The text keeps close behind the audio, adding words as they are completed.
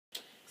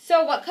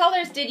So what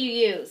colors did you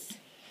use,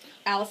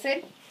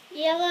 Allison?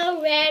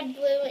 Yellow, red,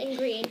 blue, and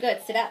green.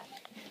 Good, sit up.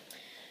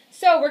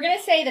 So we're going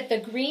to say that the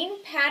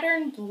green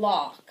pattern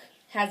block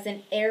has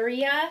an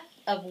area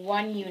of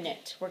 1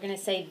 unit. We're going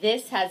to say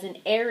this has an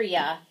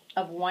area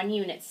of 1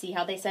 unit. See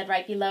how they said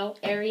right below?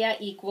 Area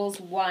equals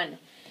 1.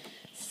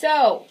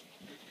 So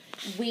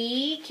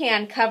we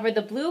can cover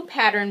the blue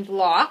pattern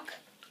block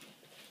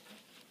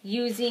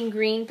using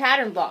green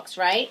pattern blocks,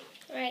 right?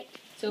 Right.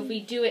 So if we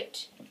do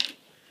it,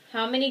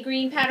 how many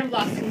green pattern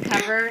blocks can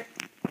cover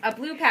a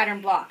blue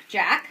pattern block,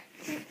 Jack?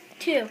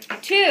 2.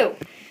 2.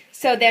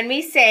 So then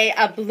we say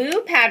a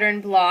blue pattern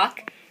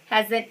block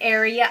has an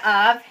area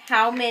of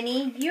how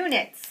many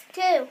units?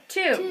 2.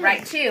 2.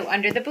 Right, 2.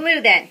 Under the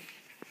blue then.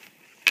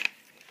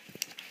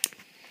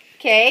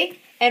 Okay.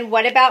 And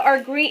what about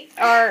our green?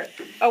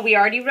 We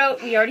already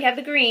have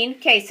the green.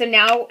 Okay, so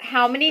now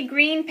how many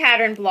green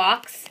pattern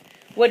blocks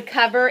would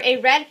cover a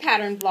red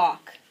pattern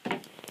block?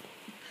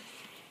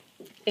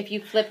 If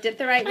you flipped it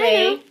the right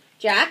way.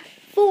 Jack?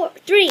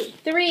 3.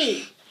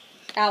 3.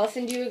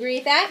 Allison, do you agree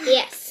with that?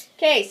 Yes.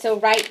 Okay, so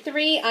write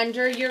 3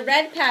 under your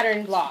red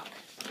pattern block.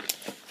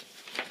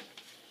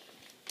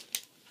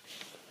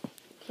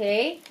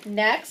 Okay,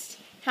 next.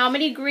 How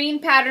many green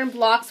pattern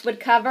blocks would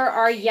cover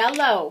our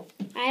yellow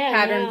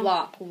pattern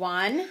block?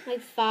 1,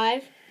 like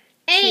 5,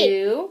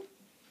 2,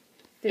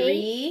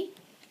 3,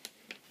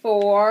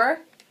 4,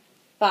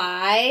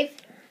 5,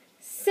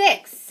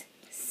 6.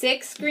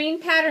 6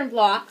 green pattern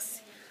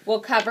blocks will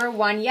cover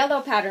 1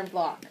 yellow pattern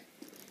block.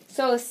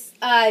 So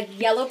a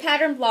yellow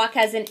pattern block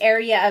has an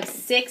area of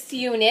 6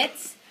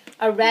 units.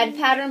 A red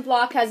pattern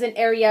block has an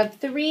area of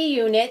 3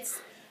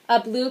 units. A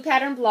blue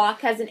pattern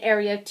block has an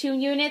area of 2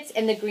 units.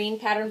 And the green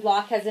pattern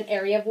block has an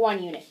area of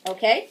 1 unit.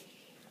 Okay?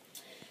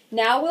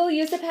 Now we'll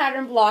use the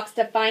pattern blocks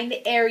to find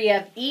the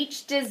area of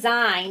each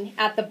design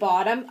at the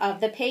bottom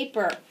of the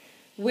paper.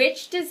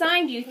 Which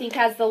design do you think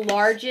has the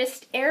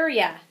largest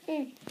area?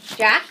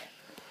 Jack?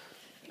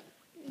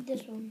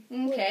 This one.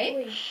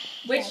 Okay.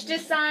 Which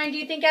design do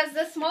you think has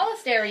the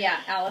smallest area,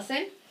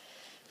 Allison?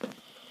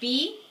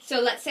 B?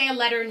 So let's say a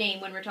letter name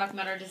when we're talking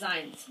about our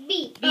designs.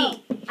 B.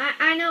 B. Oh,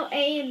 I know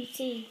A and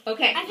C.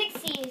 Okay. I think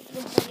C is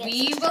the biggest.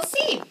 We will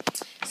see.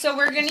 So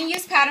we're going to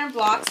use pattern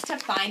blocks to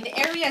find the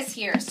areas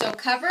here. So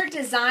cover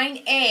design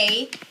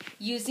A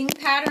using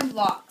pattern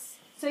blocks.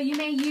 So you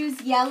may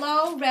use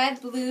yellow,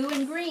 red, blue,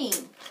 and green.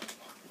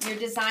 Your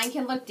design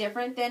can look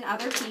different than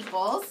other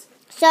people's.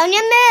 Sonia,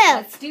 move.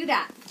 Let's do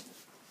that.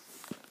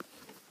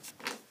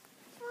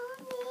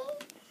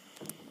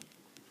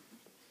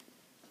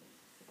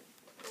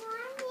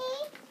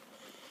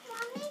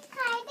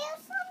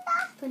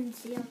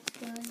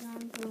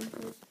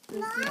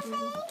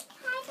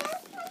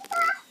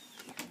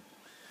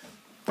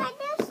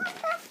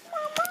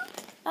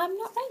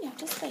 Not right now,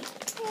 just wait.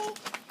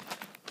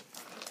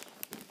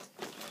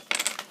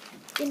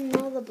 Didn't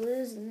know the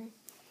blues in there.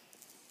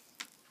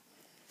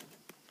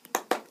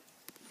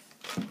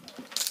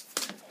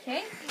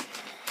 Okay,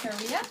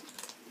 hurry up.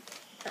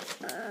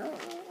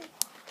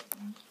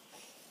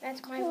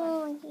 That's my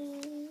one.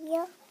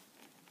 Yeah.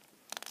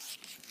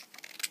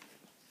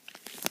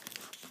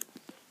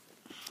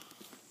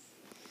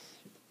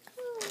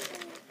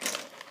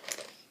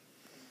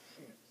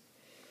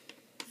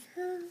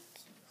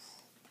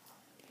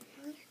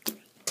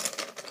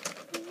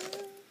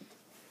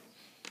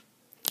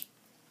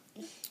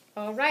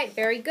 All right,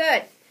 very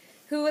good.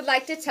 Who would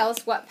like to tell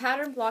us what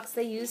pattern blocks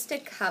they used to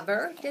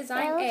cover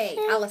design A?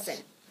 Allison.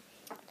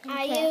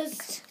 I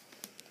used...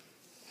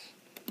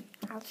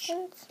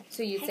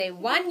 So you'd say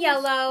 1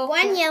 yellow.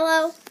 1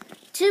 yellow,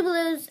 2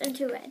 blues, and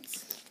 2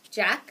 reds.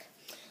 Jack?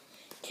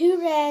 2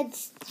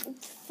 reds,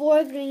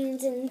 4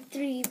 greens, and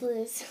 3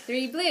 blues.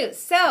 3 blues.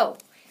 So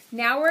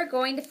now we're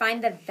going to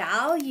find the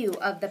value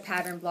of the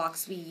pattern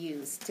blocks we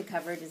use to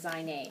cover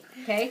design A.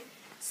 Okay?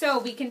 So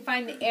we can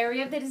find the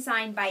area of the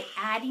design by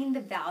adding the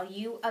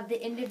value of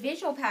the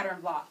individual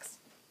pattern blocks.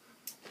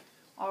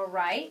 All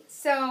right,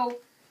 so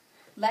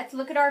let's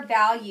look at our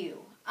value.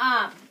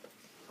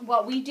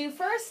 What we do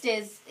first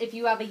is, if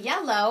you have a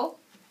yellow,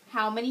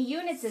 how many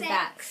units is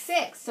that?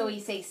 6. So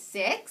we say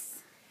 6.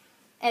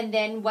 And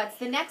then what's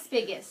the next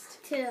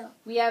biggest? 2.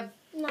 We have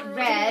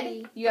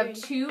red. You have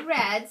 2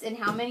 reds. And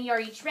how many are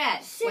each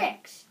red?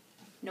 6.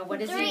 No,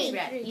 what is 3. each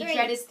red? Each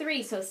red is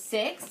 3. So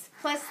 6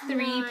 plus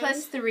 3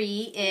 plus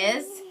 3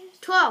 is?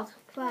 12.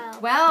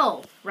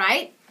 12,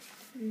 right?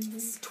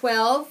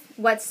 12.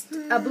 What's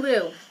a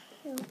blue?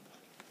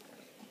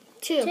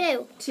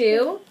 2.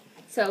 2.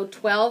 So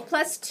 12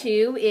 plus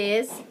 2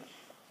 is?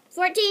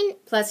 14.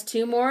 Plus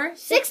 2 more?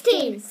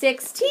 16.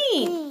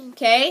 16.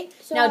 Okay.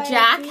 So now,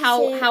 Jack,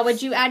 how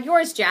would you add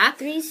yours, Jack?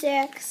 3,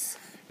 6.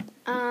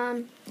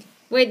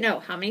 Wait, no.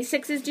 How many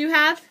 6s do you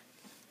have?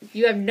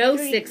 You have no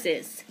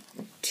 6s.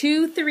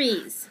 2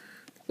 3s,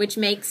 which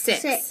makes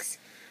 6.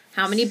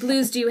 How many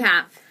blues do you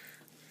have?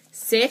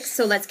 6.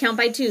 So let's count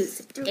by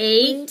 2s.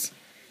 8,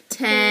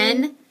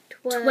 10,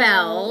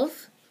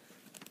 12,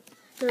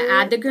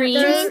 Add the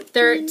greens.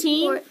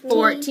 13, 14,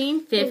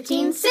 14,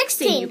 15, 16.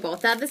 16. You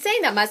both have the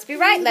same. That must be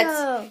right.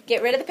 Let's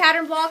get rid of the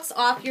pattern blocks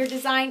off your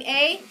design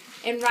A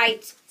and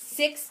write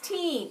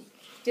 16.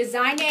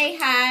 Design A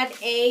had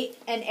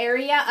an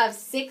area of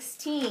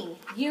 16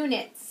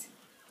 units.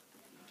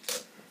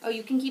 Oh,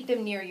 you can keep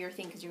them near your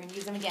thing because you're going to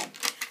use them again.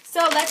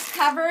 So let's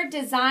cover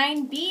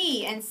design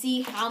B and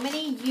see how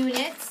many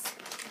units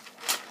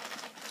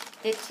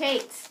it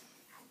takes.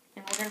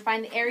 And we're going to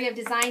find the area of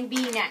design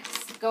B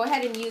next. Go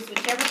ahead and use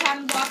whichever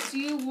pattern blocks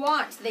you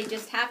want. They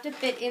just have to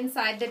fit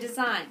inside the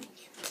design.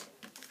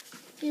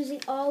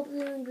 Using all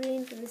blue and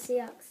green for the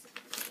Seahawks.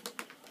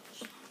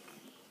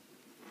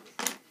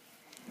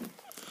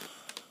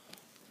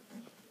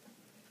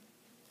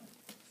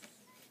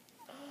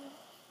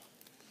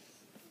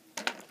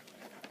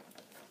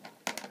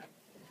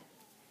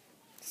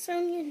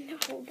 Sonia, no,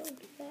 don't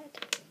do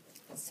that.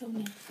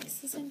 Sonia,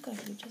 this isn't good.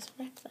 You just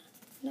wrecked that.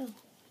 No.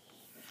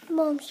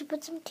 Mom, she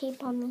put some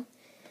tape on me.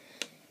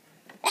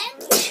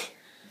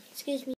 Excuse me.